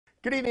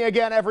Good evening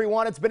again,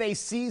 everyone. It's been a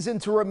season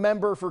to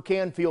remember for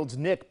Canfield's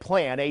Nick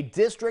Plant, a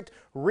district,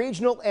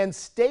 regional, and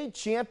state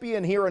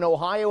champion here in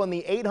Ohio in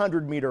the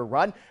 800-meter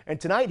run. And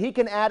tonight he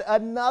can add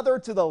another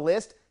to the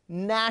list,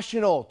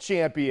 national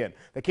champion.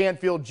 The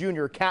Canfield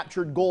junior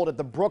captured gold at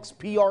the Brooks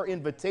PR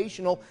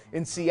Invitational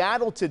in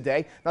Seattle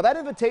today. Now, that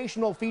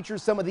invitational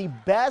features some of the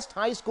best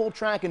high school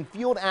track and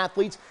field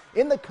athletes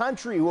in the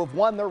country who have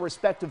won their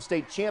respective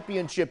state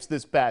championships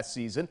this past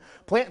season.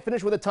 Plant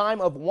finished with a time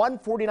of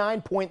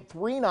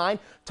 1:49.39,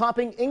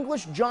 topping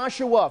English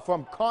Joshua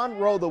from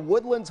Conroe, the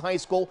Woodlands High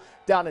School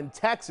down in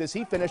Texas.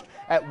 He finished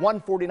at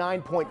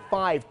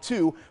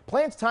 1:49.52.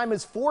 Plant's time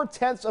is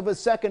 0.4 of a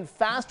second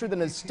faster than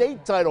his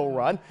state title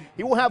run.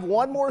 He will have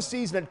one more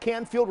season at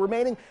Canfield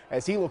remaining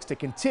as he looks to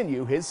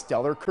continue his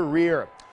stellar career.